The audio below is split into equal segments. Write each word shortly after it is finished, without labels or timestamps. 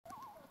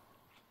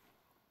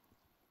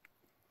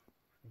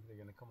They're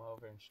gonna come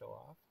over and show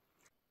off.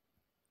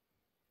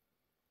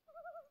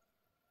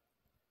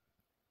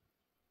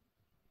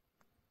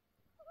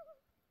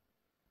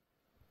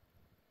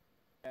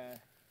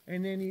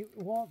 And then he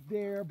walked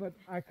there, but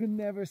I could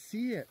never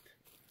see it.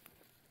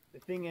 The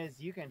thing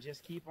is, you can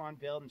just keep on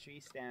building tree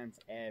stands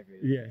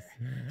everywhere. Yes.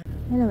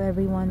 Hello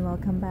everyone,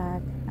 welcome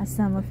back. As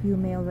some of you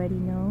may already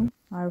know,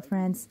 our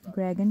friends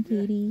Greg and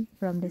Katie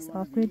from this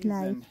Off-Grid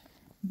Life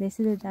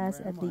visited us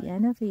at the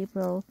end of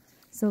April,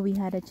 so we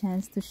had a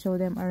chance to show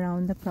them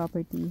around the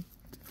property.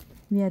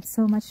 We had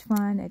so much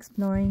fun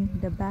exploring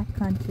the back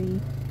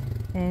country,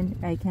 and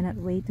I cannot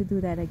wait to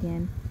do that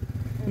again.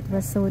 It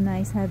was so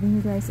nice having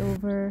you guys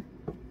over,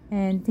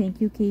 and thank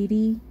you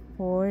Katie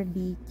for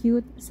the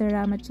cute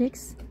Serama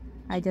chicks.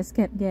 I just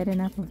can't get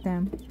enough of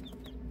them.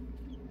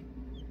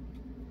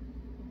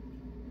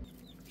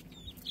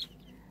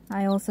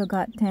 I also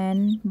got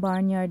 10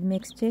 barnyard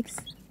mixed chicks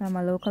from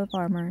a local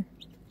farmer.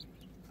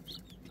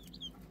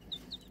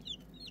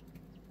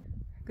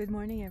 Good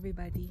morning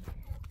everybody.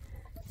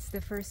 It's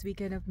the first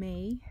weekend of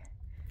May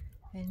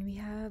and we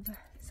have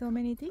so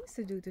many things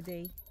to do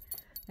today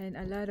and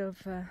a lot of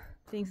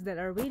things that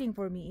are waiting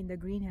for me in the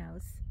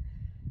greenhouse.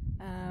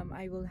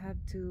 I will have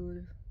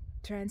to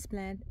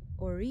transplant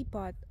or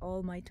repot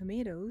all my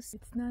tomatoes.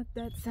 It's not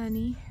that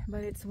sunny,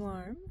 but it's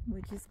warm,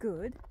 which is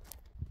good.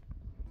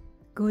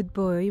 Good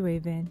boy,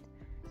 Raven.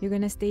 You're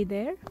gonna stay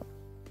there?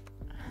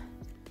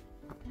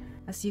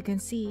 As you can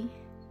see,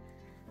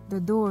 the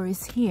door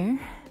is here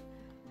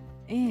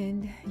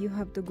and you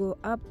have to go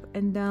up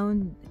and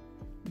down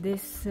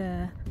this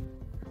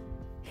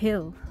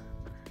hill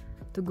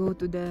to go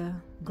to the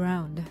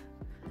ground.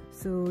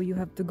 So you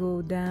have to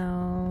go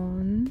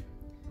down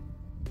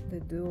the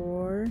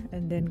door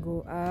and then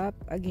go up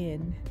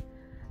again.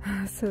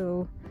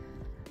 So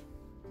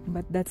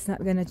but that's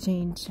not gonna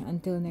change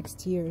until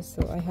next year,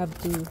 so I have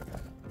to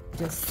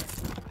just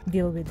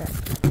deal with that.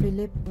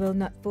 Philip will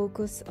not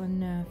focus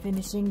on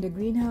finishing the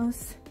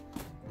greenhouse.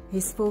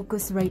 His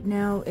focus right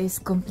now is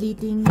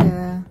completing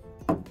the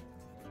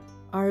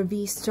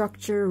RV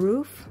structure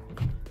roof,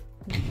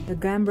 the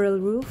gambrel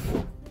roof.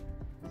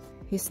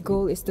 His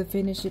goal is to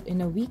finish it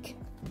in a week,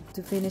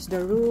 to finish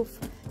the roof,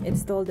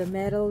 install the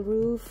metal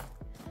roof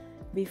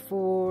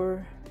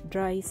before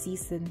dry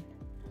season,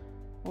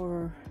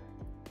 or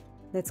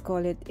let's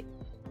call it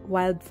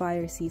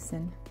wildfire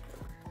season.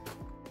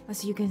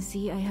 As you can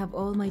see, I have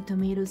all my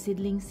tomato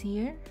seedlings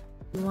here.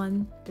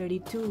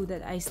 132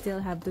 that I still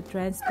have to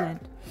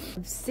transplant.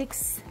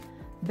 6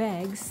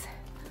 bags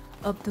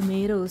of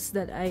tomatoes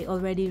that I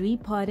already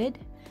repotted,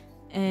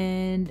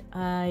 and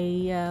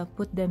I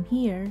put them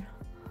here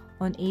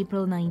on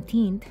April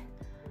 19th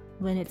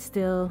when it's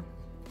still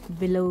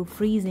below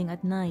freezing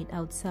at night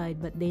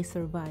outside, but they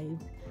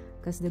survived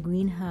because the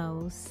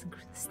greenhouse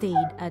stayed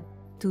at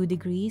 2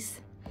 degrees.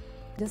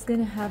 Just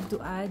gonna have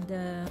to add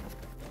the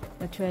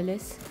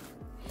trellis,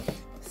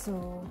 so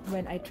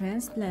when I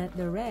transplant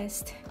the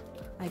rest,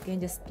 I can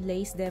just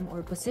place them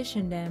or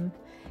position them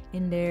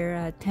in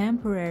their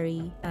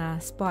temporary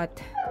spot.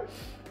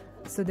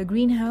 So the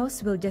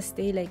greenhouse will just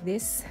stay like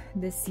this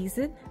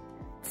season.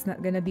 It's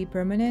not gonna be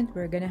permanent.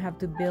 We're gonna have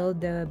to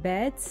build the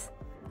beds,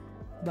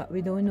 but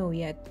we don't know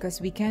yet because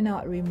we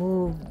cannot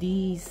remove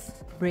these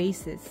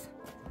braces.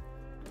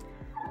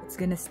 It's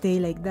gonna stay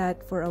like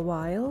that for a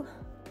while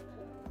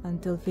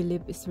until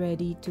Philip is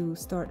ready to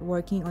start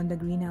working on the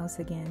greenhouse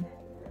again.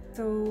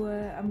 So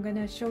I'm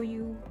gonna show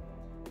you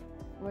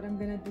what I'm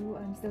gonna do.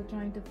 I'm still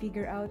trying to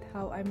figure out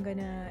how I'm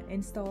gonna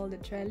install the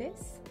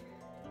trellis.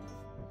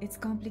 It's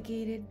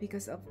complicated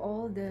because of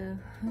all the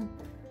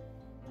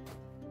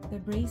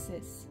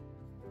braces.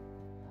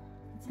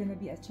 It's gonna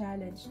be a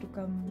challenge to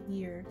come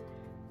here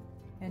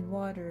and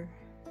water,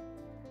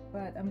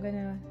 but I'm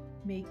gonna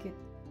make it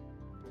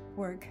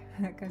work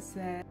because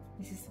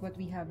this is what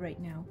we have right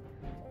now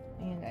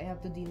and I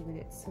have to deal with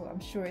it. So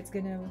I'm sure it's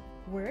gonna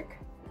work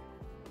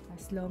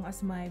as long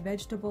as my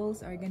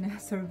vegetables are gonna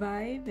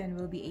survive and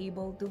we'll be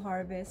able to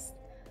harvest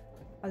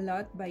a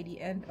lot by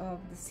the end of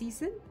the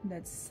season.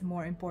 That's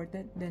more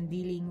important than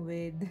dealing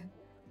with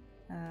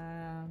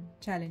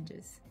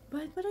challenges.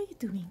 But what are you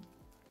doing?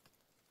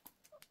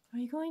 Are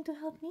you going to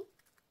help me?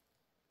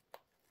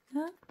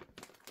 Huh?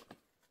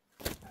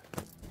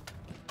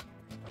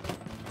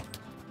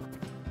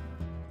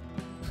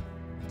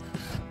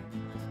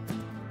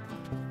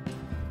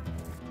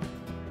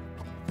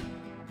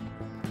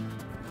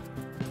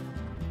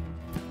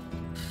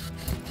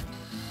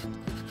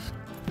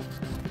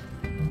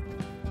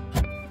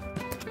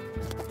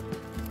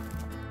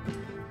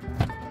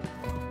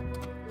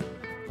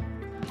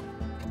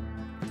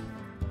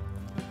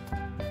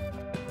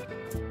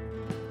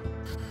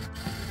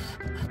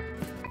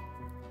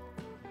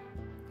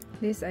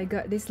 I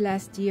got this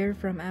last year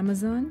from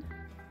Amazon.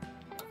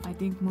 I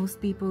think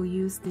most people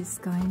use this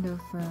kind of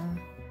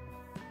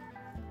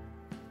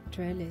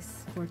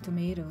trellis for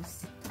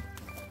tomatoes.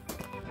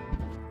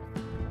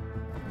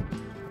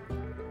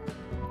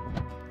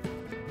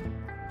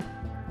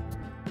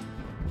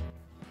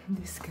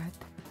 This cat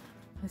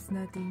has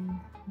nothing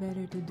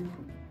better to do.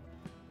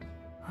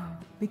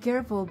 Be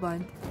careful,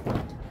 bud.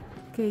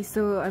 Okay,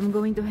 so I'm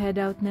going to head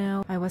out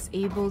now. I was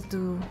able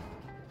to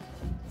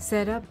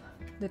set up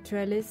the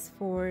trellis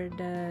for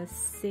the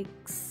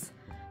 6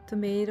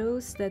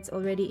 tomatoes that's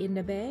already in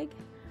the bag.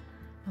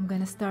 I'm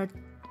gonna start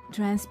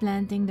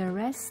transplanting the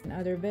rest and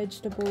other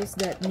vegetables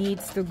that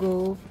needs to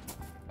go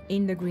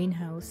in the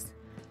greenhouse,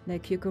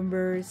 like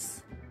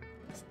cucumbers,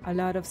 a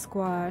lot of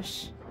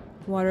squash,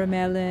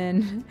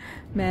 watermelon,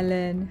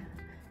 melon.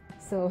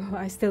 So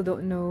I still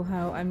don't know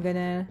how I'm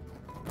gonna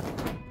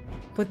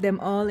put them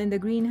all in the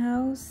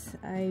greenhouse.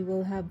 I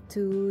will have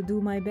to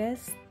do my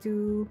best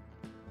to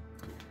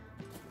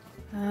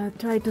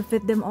try to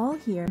fit them all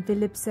here.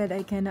 Philip said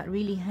I cannot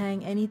really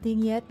hang anything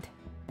yet,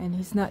 and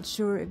he's not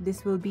sure if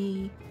this will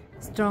be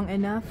strong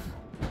enough,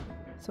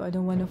 so I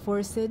don't want to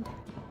force it.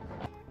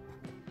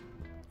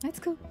 Let's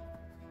go.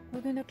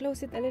 We're gonna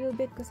close it a little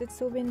bit because it's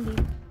so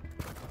windy.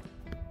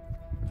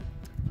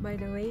 By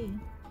the way,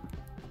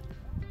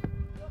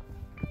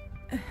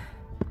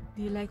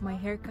 do you like my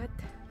haircut?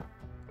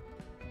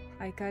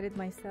 I cut it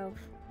myself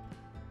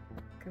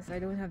because I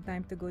don't have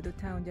time to go to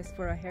town just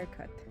for a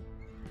haircut.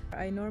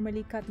 I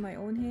normally cut my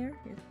own hair,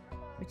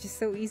 which is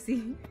so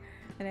easy,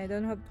 and I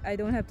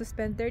don't have to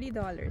spend $30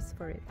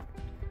 for it.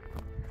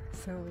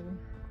 So,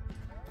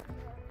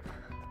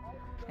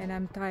 and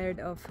I'm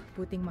tired of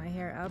putting my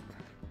hair up,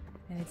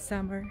 and it's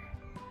summer,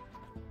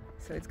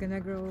 so it's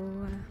gonna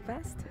grow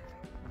fast.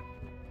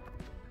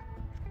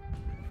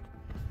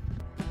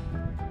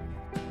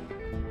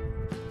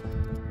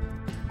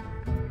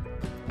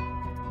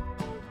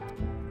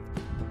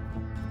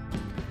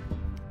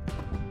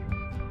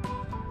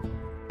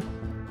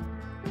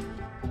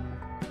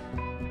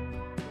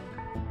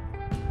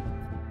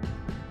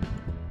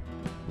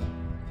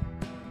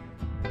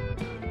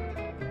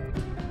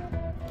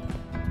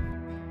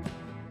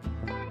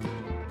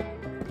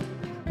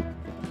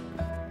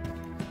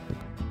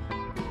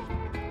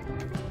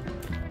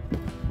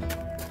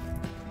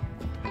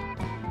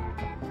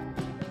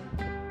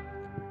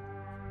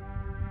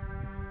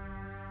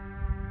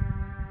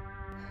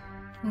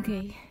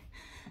 Okay,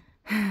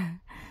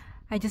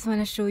 I just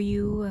want to show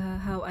you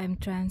how I'm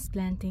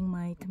transplanting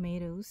my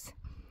tomatoes.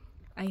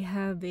 I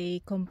have a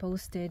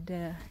composted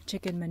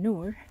chicken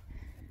manure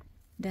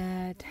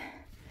that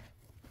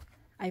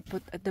I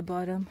put at the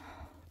bottom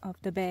of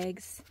the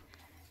bags,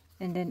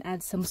 and then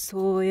add some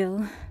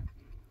soil.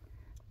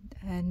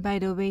 And by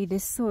the way,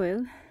 this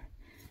soil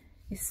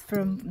is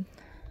from,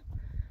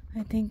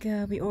 I think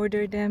we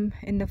ordered them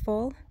in the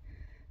fall,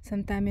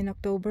 sometime in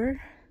October.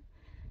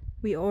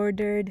 We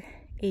ordered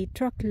a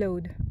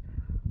truckload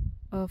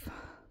of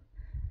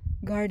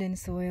garden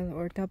soil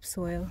or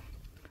topsoil,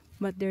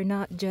 but they're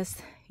not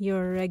just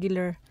your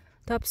regular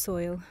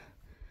topsoil.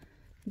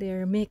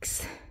 They're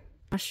mixed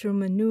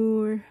mushroom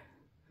manure.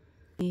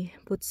 We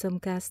put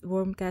some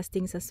worm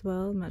castings as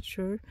well, I'm not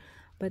sure,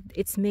 but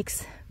it's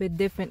mixed with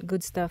different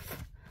good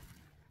stuff.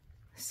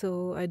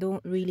 So I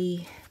don't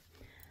really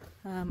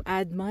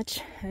add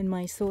much in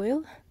my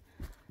soil.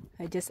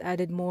 I just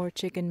added more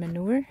chicken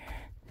manure.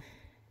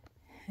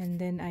 And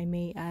then I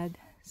may add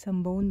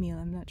some bone meal.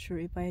 I'm not sure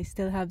if I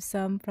still have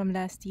some from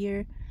last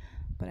year,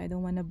 but I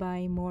don't want to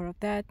buy more of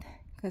that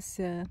because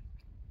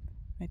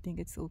I think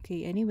it's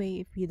okay anyway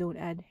if you don't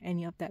add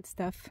any of that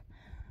stuff.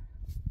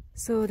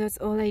 So that's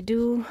all I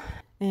do,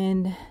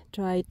 and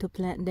try to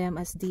plant them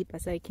as deep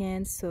as I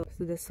can so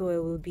the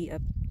soil will be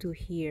up to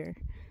here.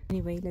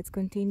 Anyway, let's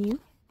continue.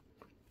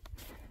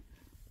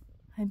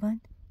 Hi, Bud.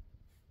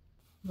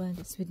 Bud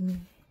is with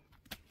me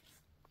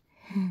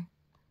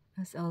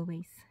as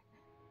always.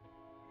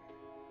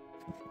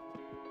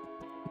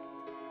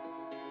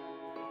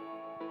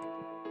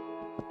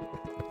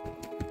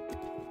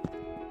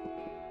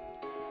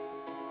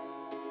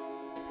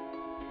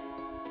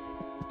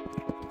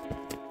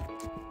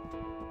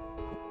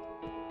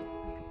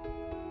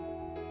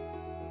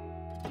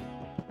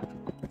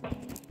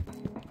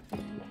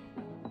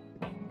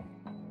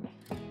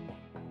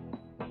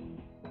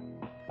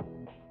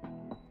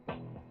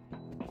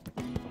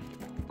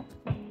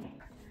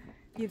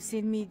 You've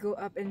seen me go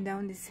up and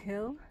down this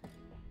hill.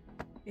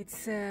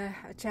 It's a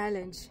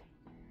challenge.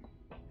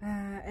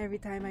 Every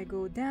time I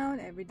go down,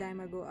 every time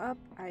I go up,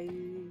 I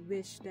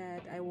wish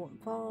that I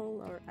won't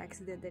fall or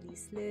accidentally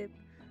slip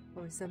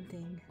or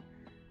something.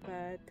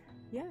 But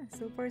yeah,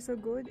 so far so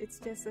good. It's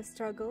just a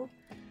struggle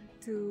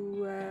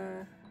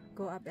to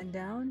go up and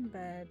down,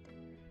 but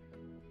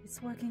it's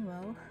working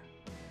well.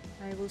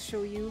 I will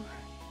show you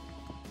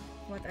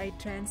what I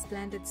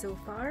transplanted so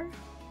far.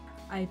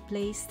 I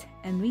placed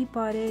and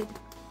repotted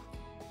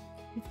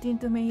 15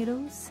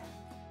 tomatoes.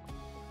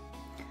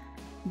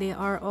 They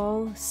are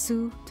all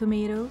Sioux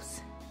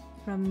tomatoes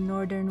from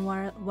Northern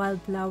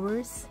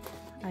Wildflowers.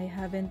 I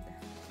haven't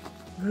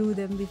grew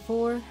them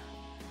before,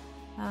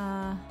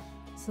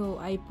 so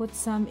I put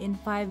some in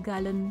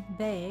 5-gallon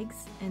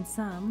bags and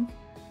some,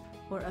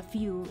 or a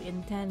few,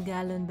 in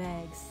 10-gallon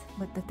bags.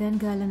 But the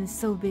 10-gallon is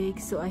so big,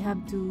 so I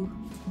have to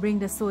bring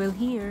the soil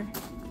here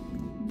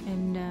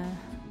and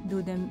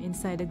do them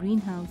inside the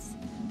greenhouse.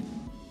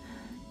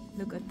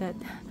 Look at that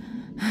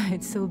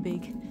It's so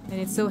big and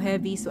it's so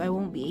heavy, so I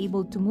won't be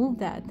able to move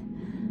that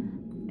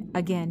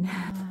again.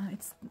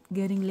 It's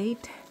getting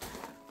late,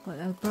 but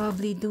I'll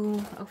probably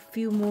do a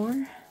few more,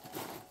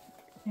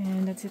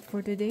 and that's it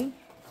for today.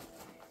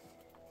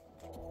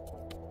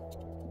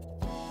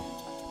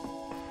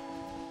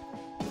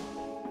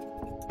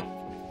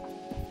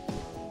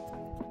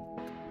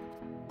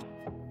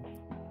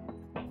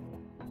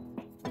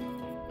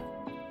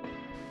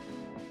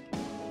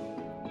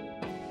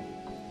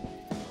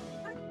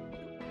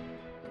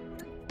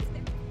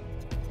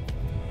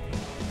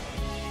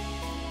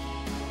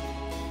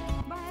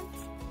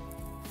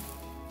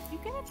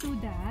 Do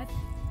that.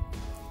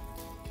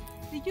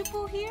 Did you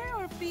poo here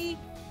or pee?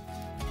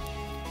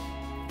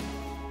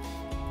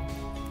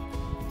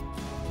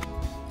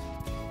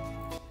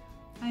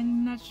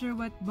 I'm not sure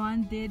what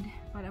Bond did,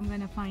 but I'm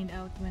gonna find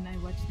out when I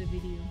watch the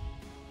video.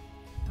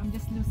 I'm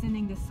just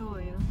loosening the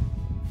soil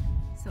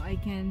so I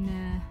can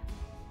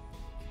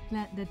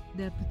plant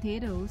the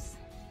potatoes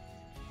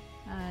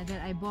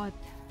that I bought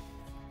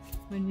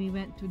when we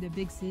went to the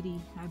big city.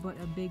 I bought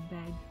a big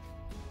bag.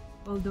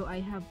 Although I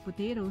have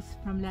potatoes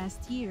from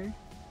last year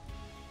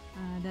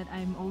that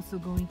I'm also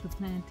going to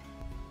plant.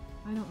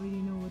 I don't really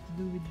know what to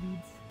do with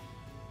weeds.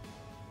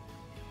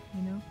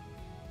 You know?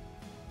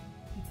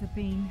 It's a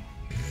pain.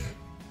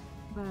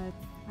 But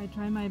I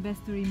try my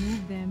best to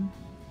remove them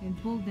and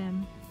pull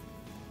them.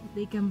 But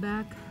they come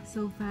back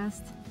so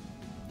fast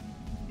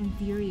and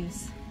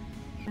furious.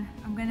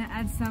 I'm gonna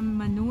add some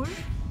manure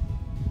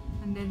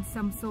and then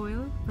some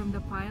soil from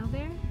the pile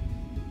there.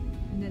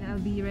 And then I'll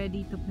be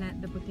ready to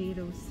plant the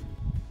potatoes.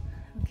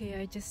 Okay,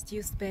 I just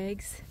used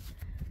bags,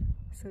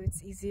 so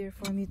it's easier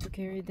for me to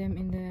carry them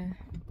in the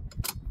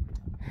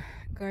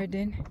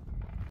garden.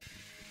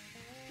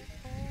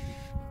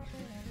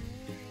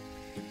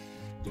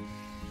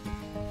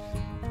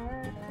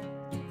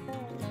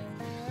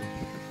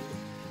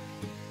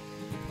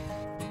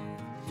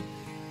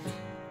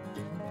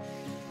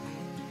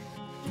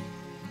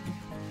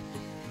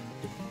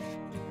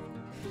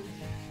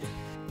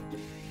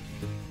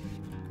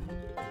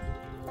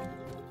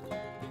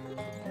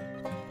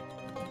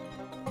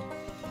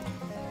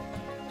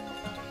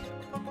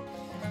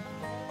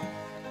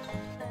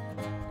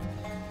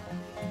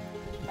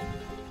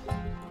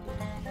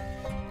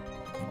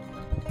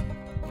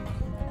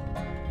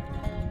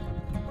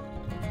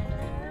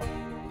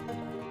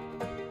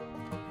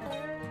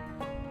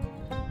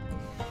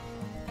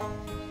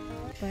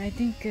 But I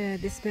think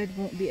this bed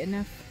won't be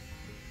enough.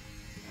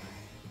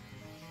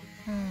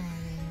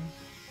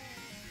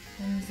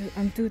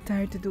 I'm too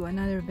tired to do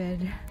another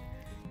bed.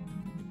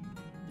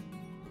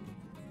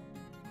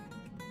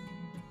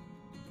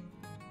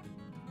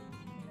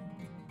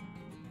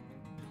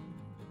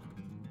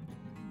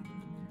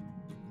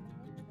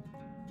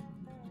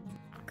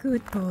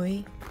 Good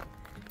boy.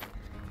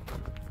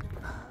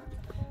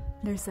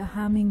 There's a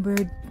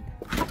hummingbird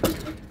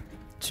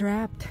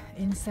trapped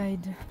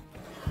inside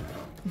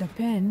the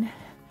pen.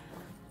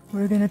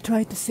 We're gonna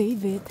try to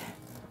save it.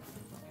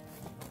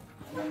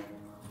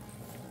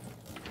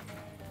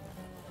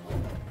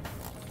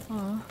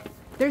 Oh,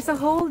 there's a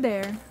hole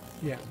there.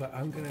 Yeah, but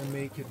I'm gonna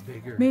make it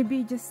bigger.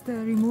 Maybe just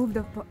remove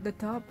the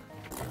top.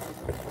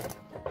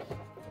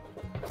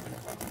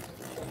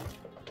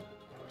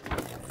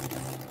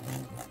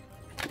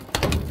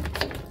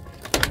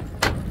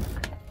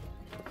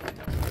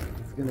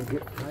 It's gonna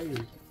get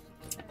tired.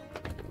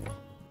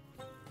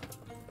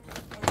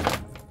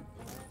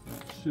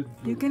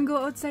 You can go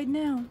outside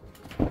now.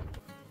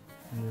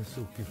 Yes,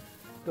 okay.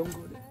 Don't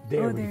go there.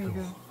 There oh, there we you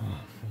go.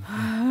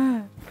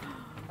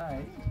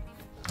 Hi.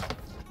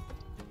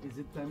 Is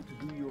it time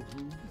to do your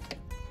room?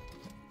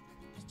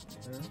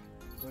 Huh?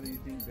 What do you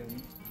think,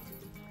 Benny?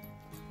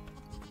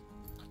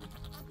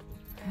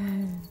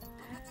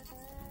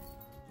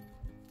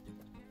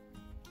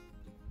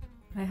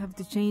 I have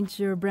to change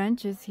your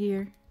branches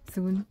here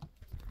soon.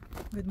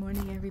 Good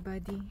morning,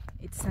 everybody.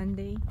 It's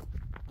Sunday.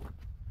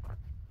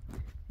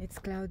 It's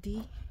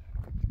cloudy,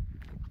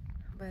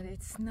 but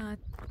it's not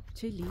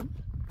chilly,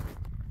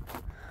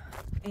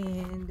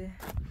 and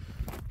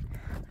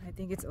I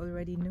think it's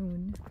already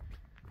noon.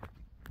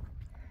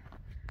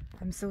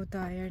 I'm so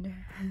tired.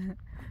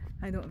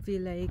 I don't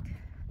feel like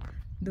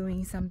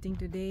doing something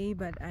today,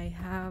 but I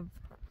have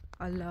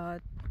a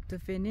lot to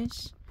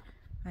finish.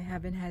 I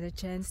haven't had a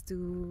chance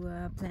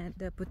to plant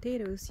the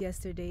potatoes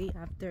yesterday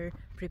after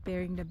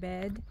preparing the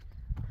bed.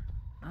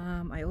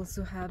 I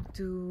also have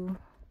to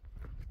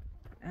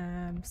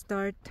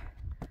start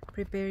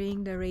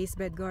preparing the raised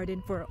bed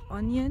garden for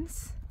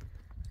onions,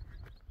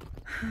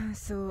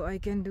 so I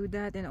can do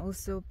that and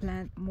also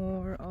plant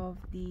more of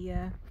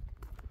the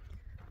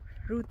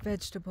root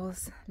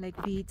vegetables like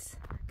beets,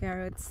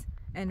 carrots,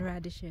 and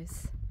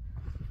radishes.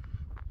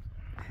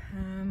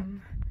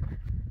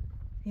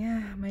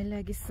 Yeah, my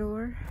leg is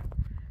sore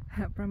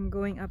from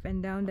going up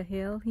and down the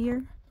hill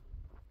here.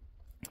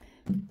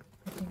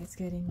 I think it's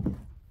getting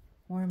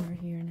warmer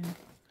here now.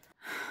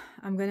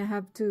 I'm gonna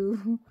have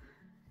to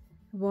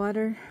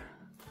water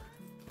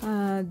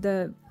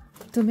the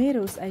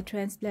tomatoes I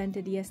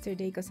transplanted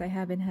yesterday because I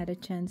haven't had a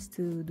chance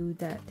to do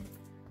that.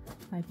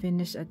 I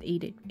finished at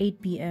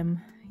 8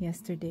 p.m.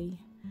 yesterday.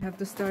 I have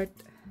to start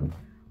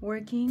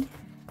working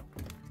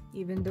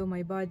even though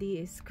my body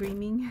is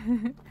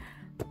screaming.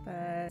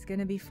 But it's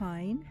gonna be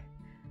fine,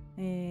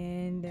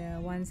 and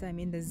once I'm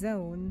in the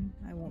zone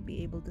I won't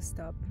be able to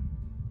stop,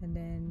 and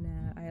then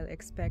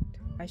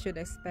I should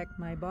expect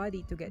my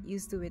body to get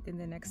used to it in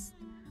the next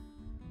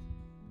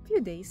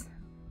few days.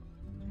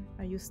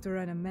 I used to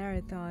run a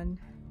marathon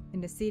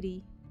in the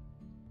city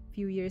a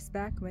few years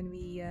back when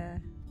we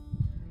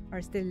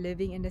are still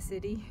living in the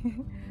city.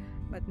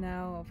 But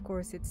now of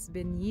course it's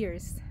been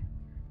years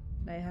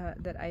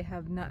that I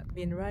have not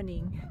been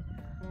running,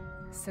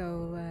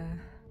 so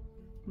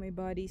my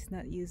body's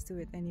not used to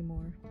it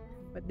anymore.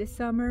 But this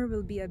summer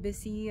will be a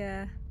busy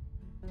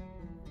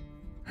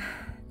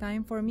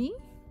time for me,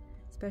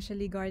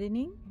 especially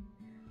gardening,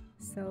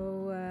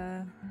 so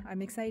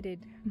I'm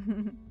excited.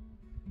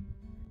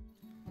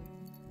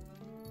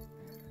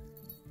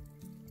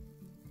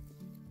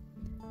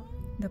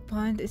 The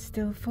pond is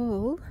still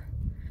full,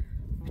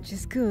 which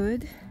is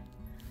good,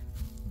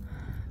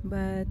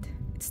 but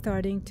it's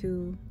starting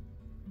to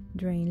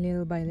drain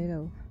little by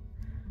little.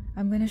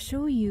 I'm gonna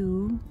show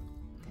you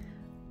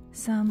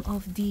some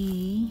of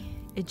the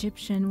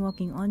Egyptian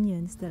walking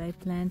onions that I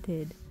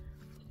planted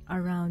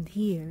around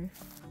here,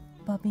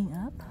 popping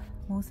up,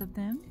 most of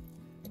them.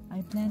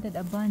 I planted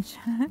a bunch,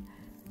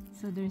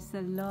 so there's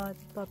a lot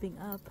popping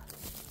up.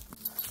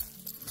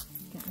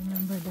 Can't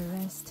remember the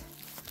rest,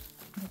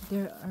 but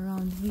they're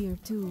around here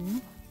too.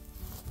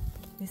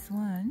 This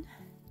one,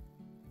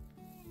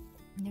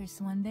 there's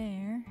one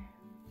there,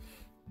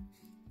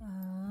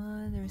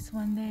 there's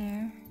one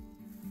there,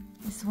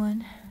 this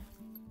one.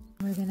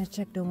 We're gonna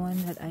check the one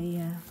that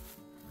I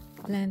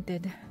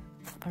planted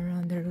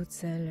around the root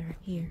cellar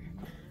here.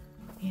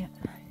 Yeah,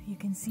 you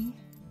can see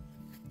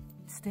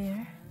it's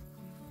there.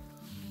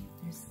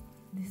 There's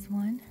this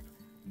one,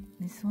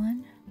 this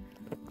one,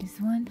 this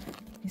one,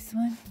 this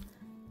one.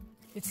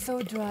 It's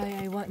so dry,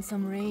 I want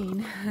some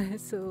rain.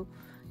 So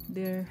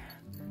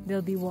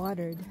they'll be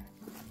watered.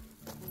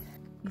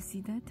 You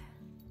see that?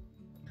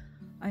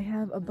 I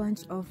have a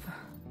bunch of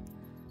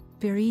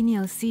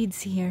perennial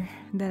seeds here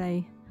that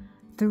I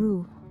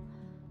threw,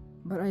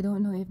 but I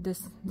don't know if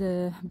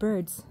the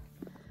birds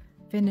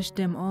finished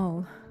them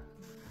all.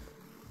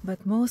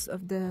 But most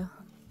of the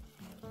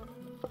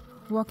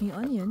walking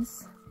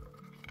onions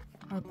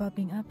are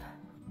popping up.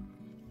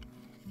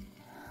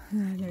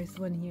 There's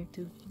one here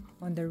too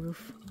on the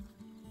roof.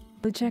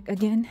 We'll check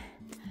again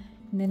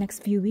in the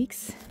next few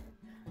weeks,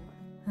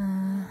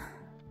 and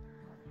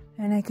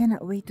I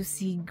cannot wait to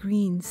see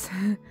greens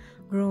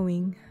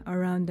growing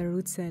around the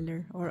root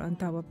cellar or on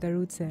top of the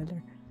root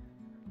cellar.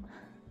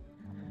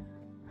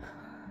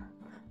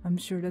 I'm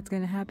sure that's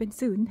gonna happen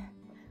soon.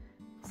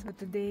 So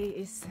today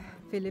is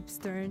Philip's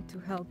turn to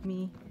help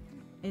me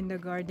in the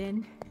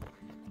garden.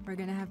 We're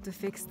gonna have to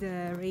fix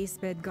the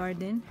raised bed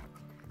garden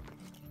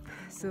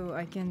so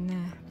I can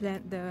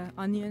plant the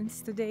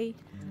onions today.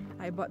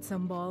 I bought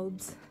some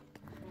bulbs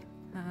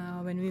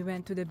when we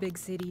went to the big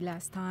city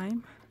last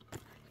time.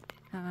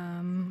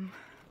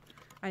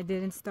 I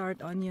didn't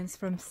start onions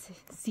from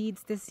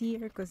seeds this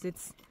year because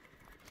it's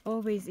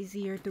always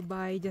easier to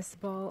buy just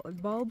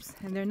bulbs,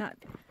 and they're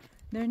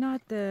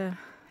not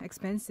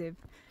expensive,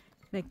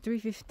 like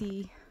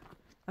 $3.50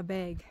 a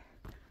bag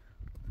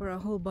for a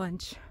whole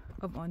bunch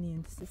of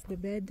onions. This is the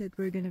bed that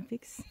we're gonna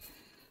fix.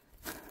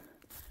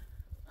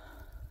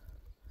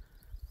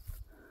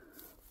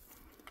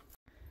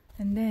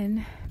 And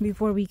then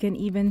before we can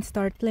even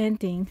start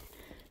planting,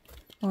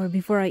 or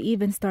before I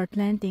even start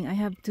planting, I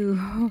have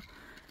to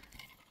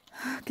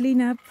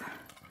clean up.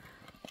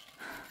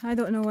 I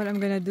don't know what I'm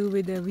gonna do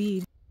with the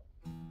weed.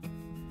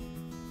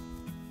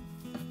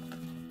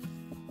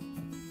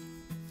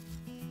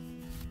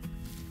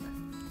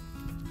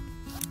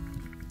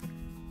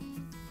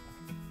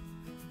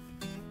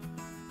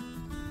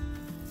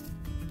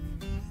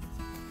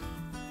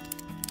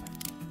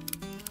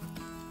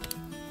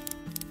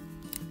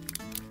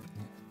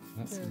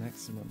 That's the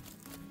maximum.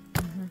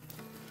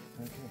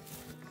 Okay,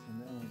 so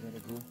now I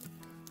gotta go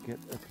get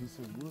a piece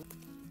of wood.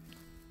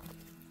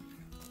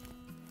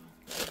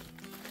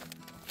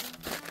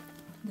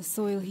 The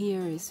soil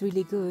here is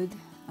really good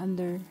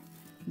under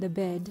the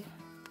bed,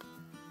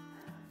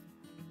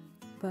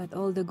 but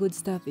all the good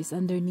stuff is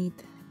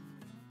underneath,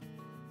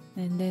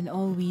 and then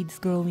all weeds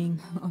growing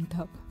on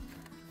top.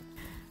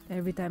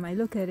 Every time I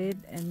look at it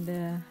and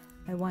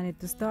I wanted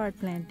to start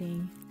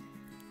planting,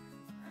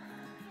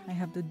 I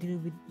have to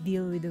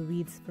deal with the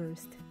weeds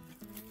first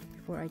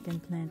before I can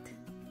plant.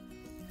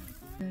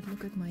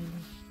 Look at Miley.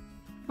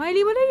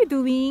 Miley, what are you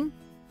doing?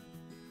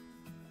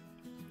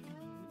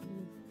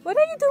 What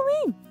are you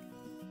doing?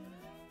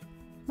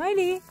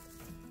 Miley!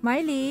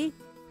 Miley!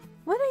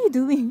 What are you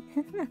doing?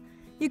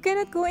 You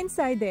cannot go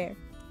inside there.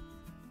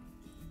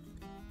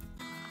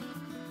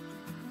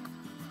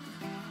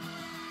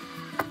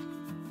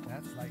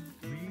 That's like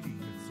really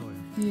good soil.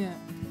 Yeah.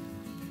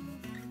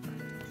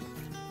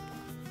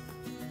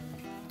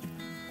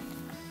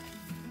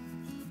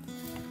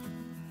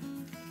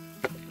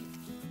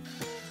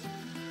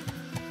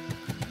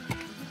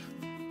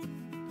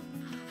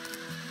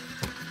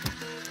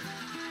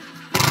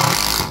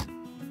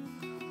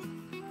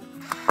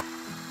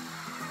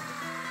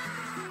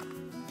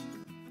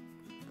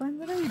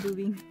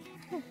 doing?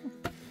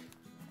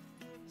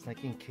 It's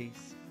like in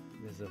case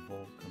there's a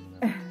vole coming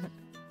up.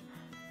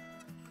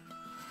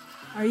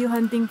 Are you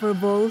hunting for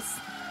voles?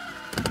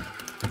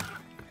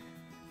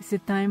 Is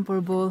it time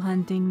for vole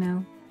hunting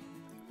now?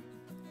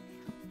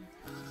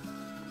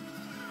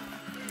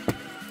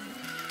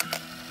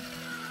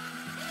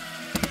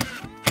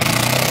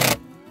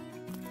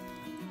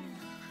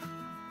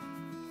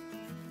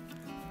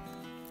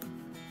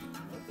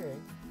 Okay.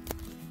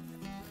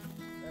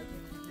 I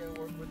think we can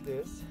work with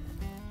this.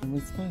 And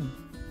it's fine.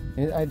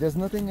 And there's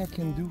nothing I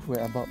can do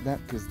about that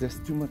because there's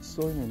too much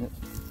soil in it.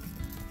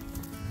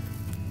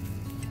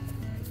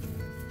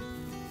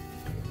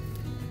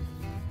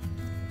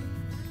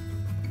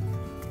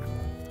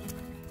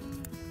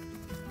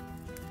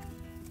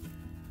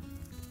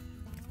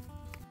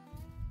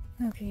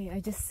 Okay, I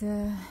just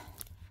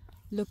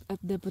looked at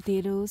the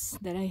potatoes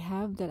that I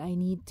have that I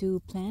need to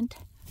plant,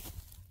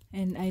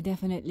 and I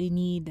definitely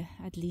need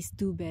at least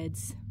 2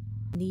 beds.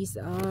 These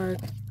are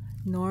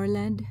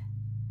Norland,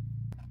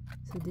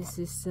 so this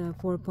is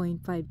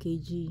 4.5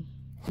 kg.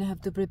 I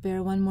have to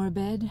prepare 1 more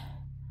bed,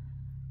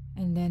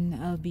 and then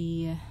I'll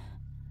be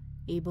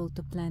able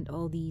to plant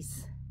all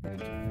these.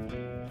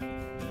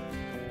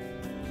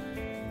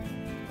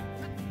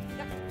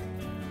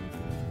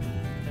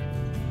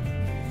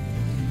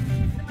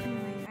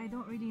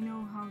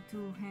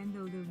 To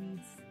handle the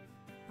weeds,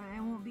 but I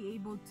won't be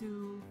able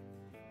to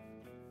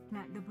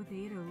plant the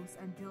potatoes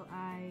until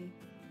I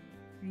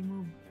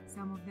remove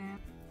some of them,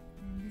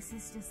 and this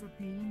is just a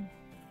pain.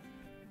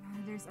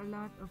 There's a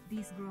lot of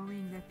these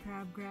growing, the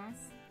crabgrass,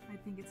 I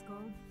think it's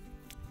called.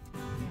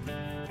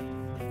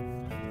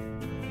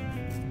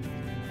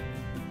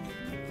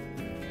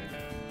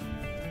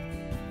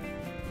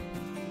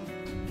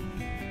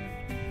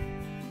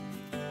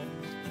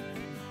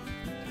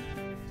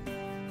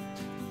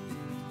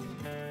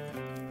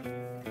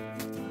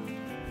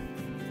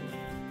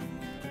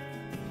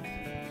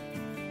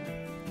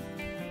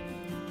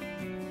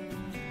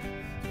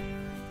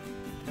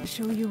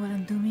 Show you what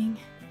I'm doing,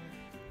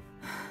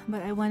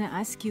 but I want to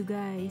ask you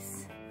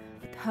guys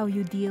how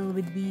you deal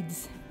with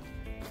weeds,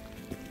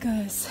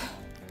 because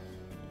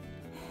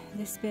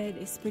this bed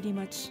is pretty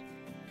much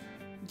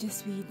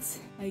just weeds.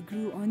 I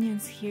grew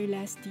onions here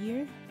last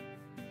year,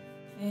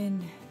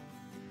 and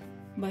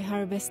by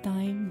harvest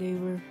time they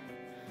were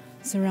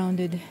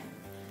surrounded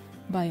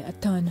by a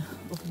ton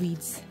of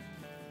weeds.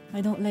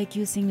 I don't like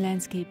using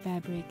landscape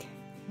fabric.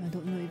 I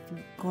don't know if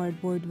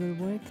cardboard will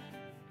work.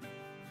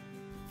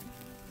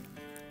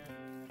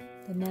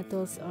 The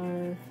nettles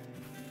are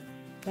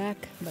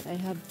back, but I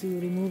have to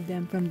remove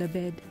them from the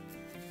bed.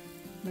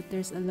 But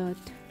there's a lot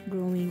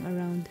growing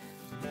around.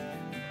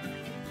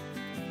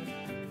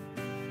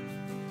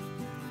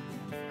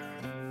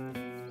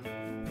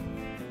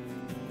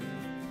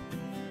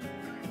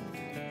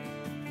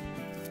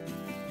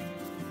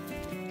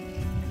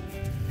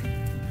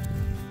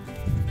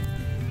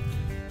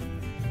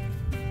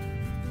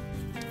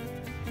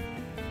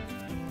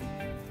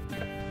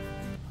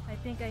 I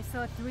think I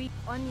saw 3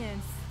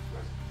 onions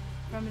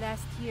from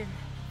last year.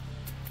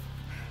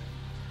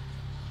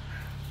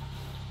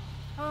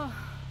 Oh,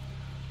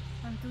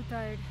 I'm too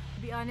tired.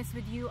 To be honest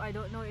with you, I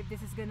don't know if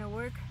this is gonna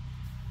work,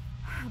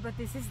 but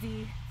this is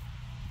the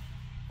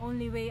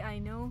only way I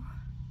know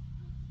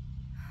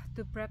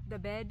to prep the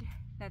bed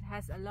that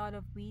has a lot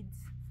of weeds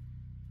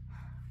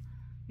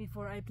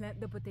before I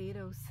plant the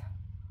potatoes.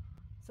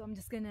 So I'm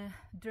just gonna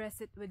dress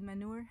it with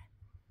manure,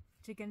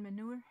 chicken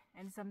manure,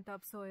 and some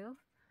topsoil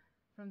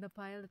from the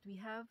pile that we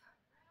have,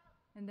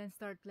 and then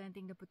start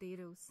planting the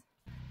potatoes.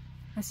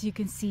 As you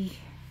can see,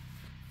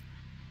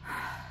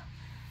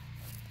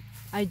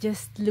 I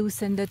just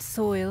loosened that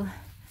soil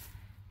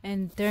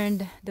and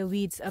turned the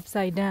weeds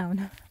upside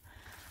down,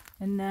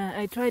 and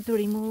I tried to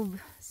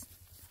remove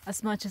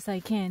as much as I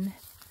can.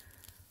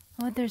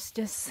 Oh, there's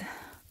just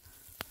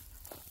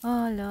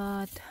a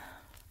lot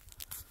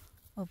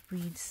of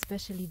weeds,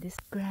 especially this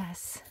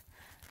grass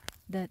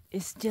that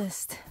is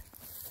just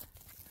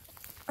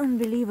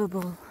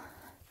unbelievable.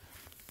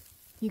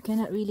 You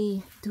cannot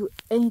really do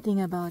anything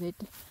about it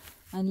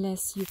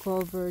unless you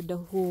cover the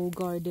whole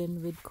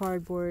garden with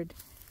cardboard,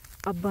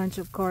 a bunch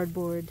of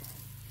cardboard,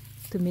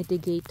 to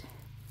mitigate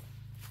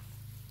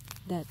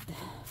that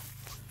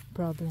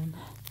problem.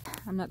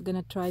 I'm not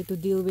gonna try to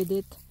deal with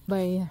it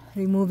by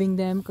removing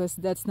them, because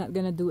that's not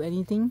gonna do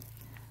anything.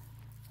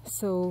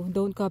 So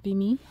don't copy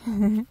me.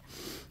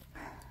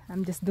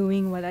 I'm just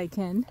doing what I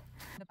can.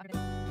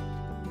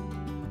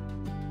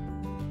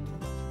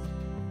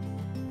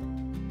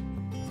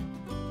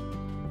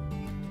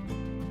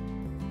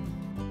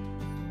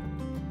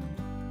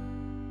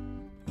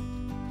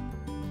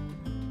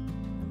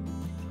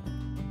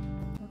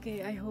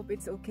 Okay, I hope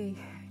it's okay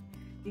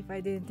if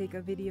I didn't take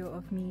a video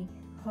of me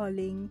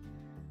hauling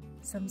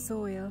some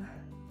soil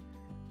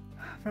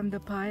from the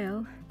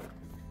pile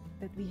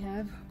that we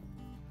have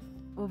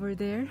over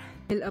there.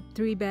 Fill up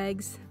 3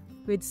 bags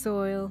with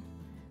soil.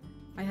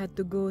 I had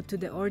to go to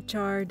the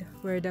orchard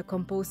where the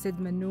composted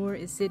manure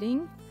is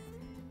sitting,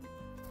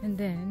 and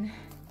then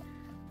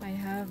I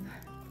have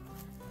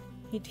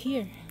it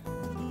here.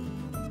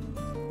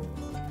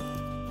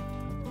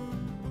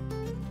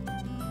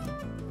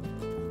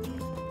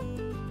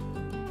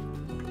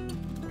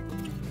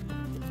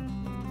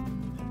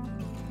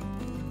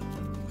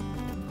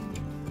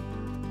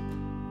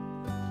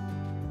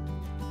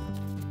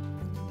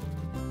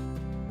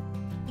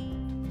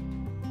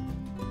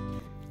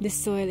 This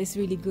soil is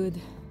really good,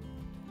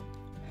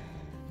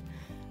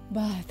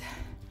 but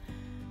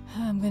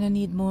I'm gonna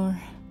need more.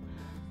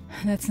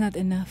 That's not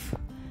enough,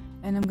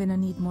 and I'm gonna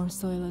need more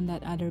soil on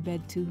that other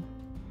bed too.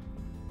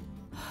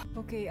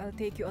 Okay, I'll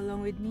take you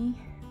along with me.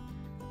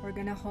 We're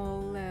gonna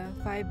haul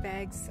 5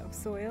 bags of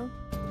soil.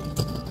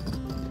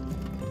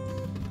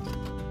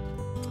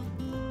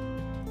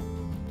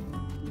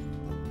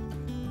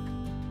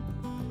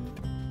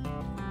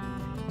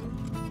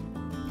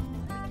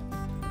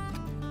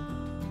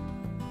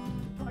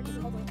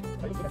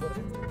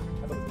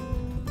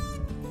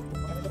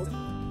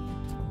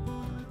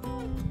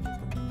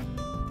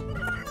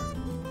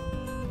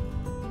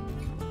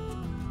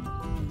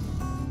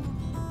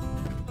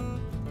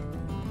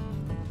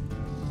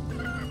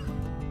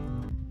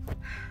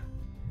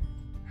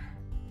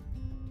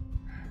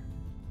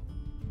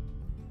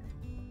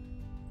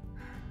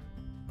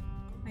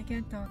 I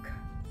can't talk.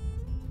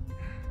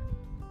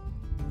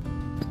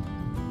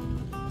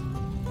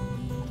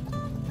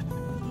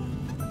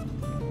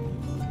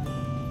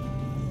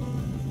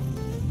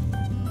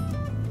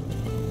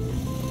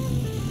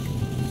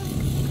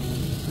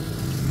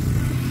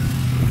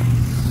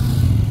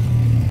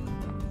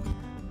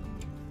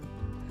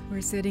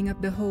 We're setting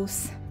up the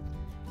hose,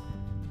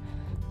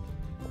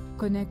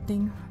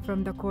 connecting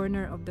from the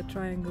corner of the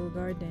triangle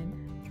garden.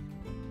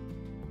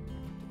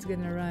 It's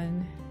gonna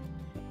run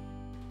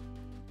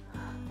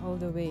all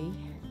the way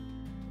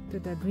to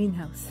the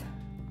greenhouse.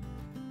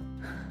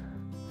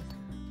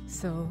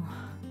 So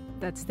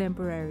that's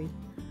temporary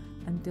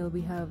until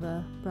we have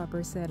a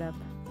proper setup.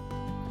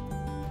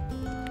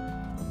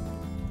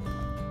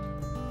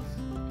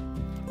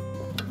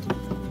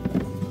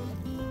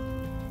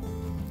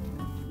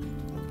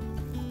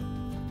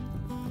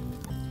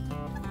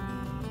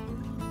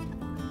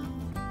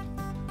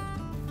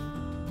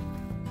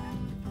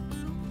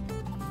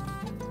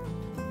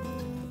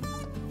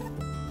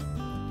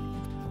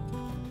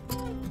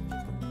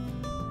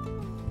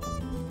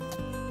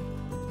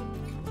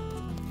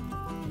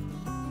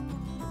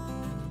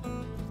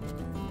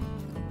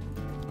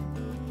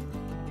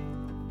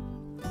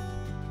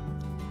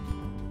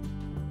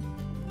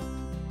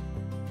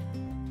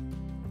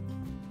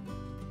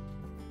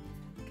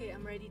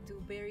 I'm ready to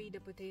bury the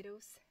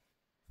potatoes.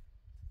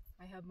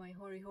 I have my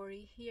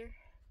hori-hori here.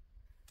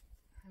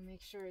 I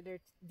make sure they're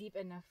deep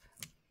enough.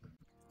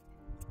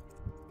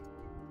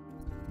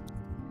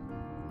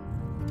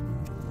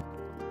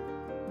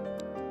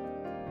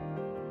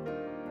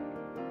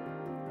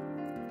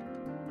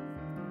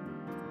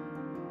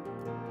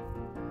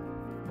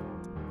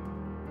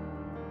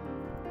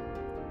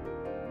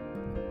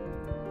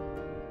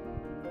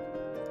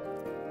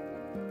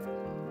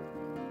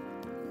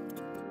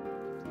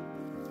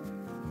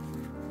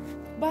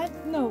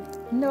 But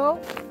no,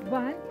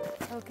 but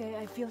okay,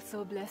 I feel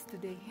so blessed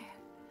today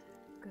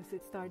because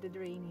it started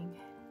raining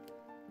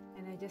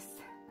and I just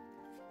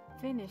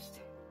finished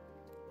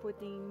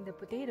putting the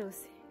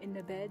potatoes in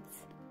the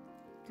beds,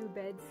 2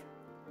 beds.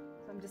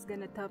 So I'm just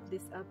gonna top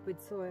this up with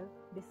soil.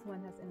 This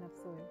one has enough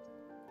soil,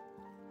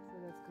 so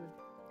that's good.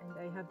 And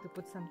I have to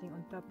put something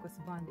on top because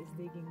Bond is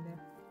digging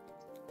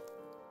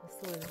the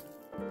soil.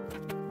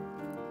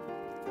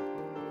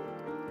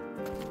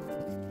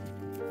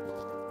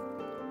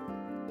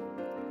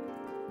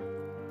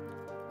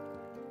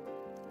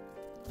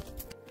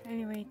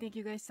 Anyway, thank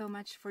you guys so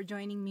much for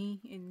joining me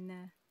in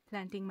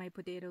planting my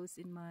potatoes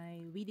in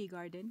my weedy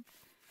garden.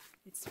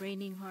 It's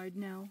raining hard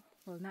now.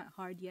 Well, not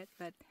hard yet,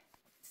 but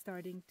it's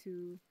starting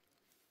to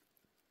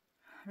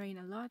rain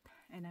a lot,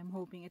 and I'm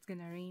hoping it's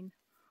gonna rain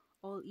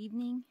all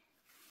evening,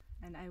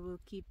 and I will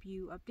keep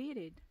you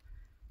updated,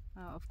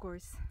 of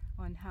course,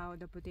 on how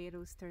the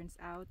potatoes turns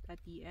out at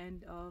the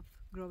end of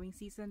growing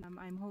season.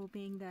 I'm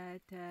hoping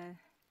that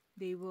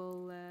they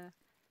will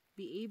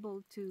be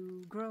able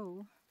to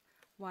grow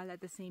while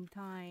at the same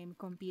time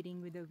competing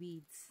with the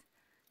weeds,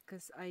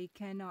 because I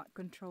cannot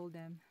control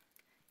them.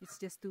 It's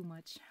just too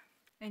much.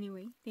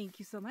 Anyway, thank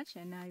you so much,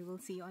 and I will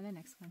see you on the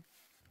next one.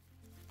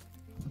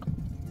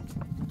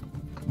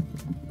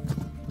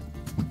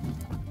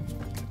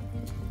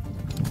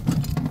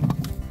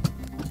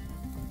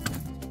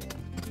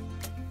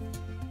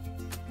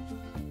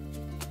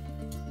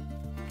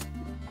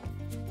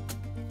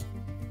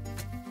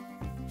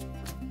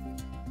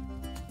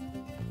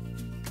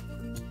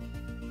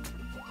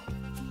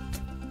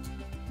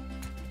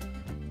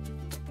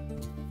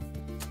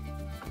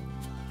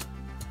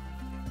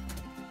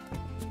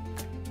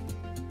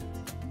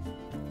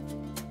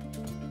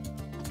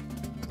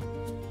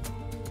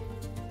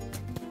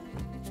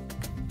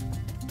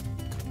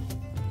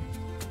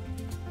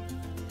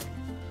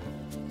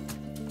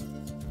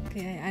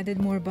 Okay, I added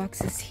more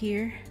boxes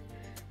here,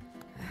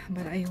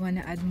 but I want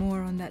to add more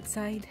on that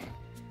side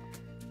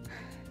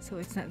so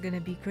it's not gonna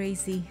be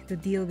crazy to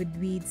deal with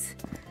weeds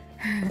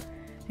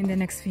in the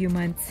next few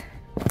months.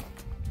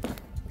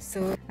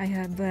 So I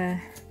have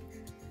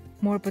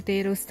more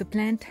potatoes to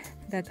plant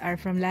that are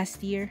from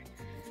last year,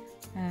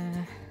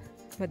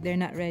 but they're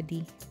not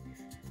ready.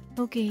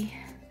 Okay,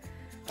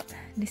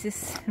 this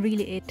is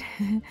really it.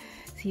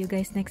 See you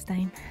guys next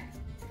time.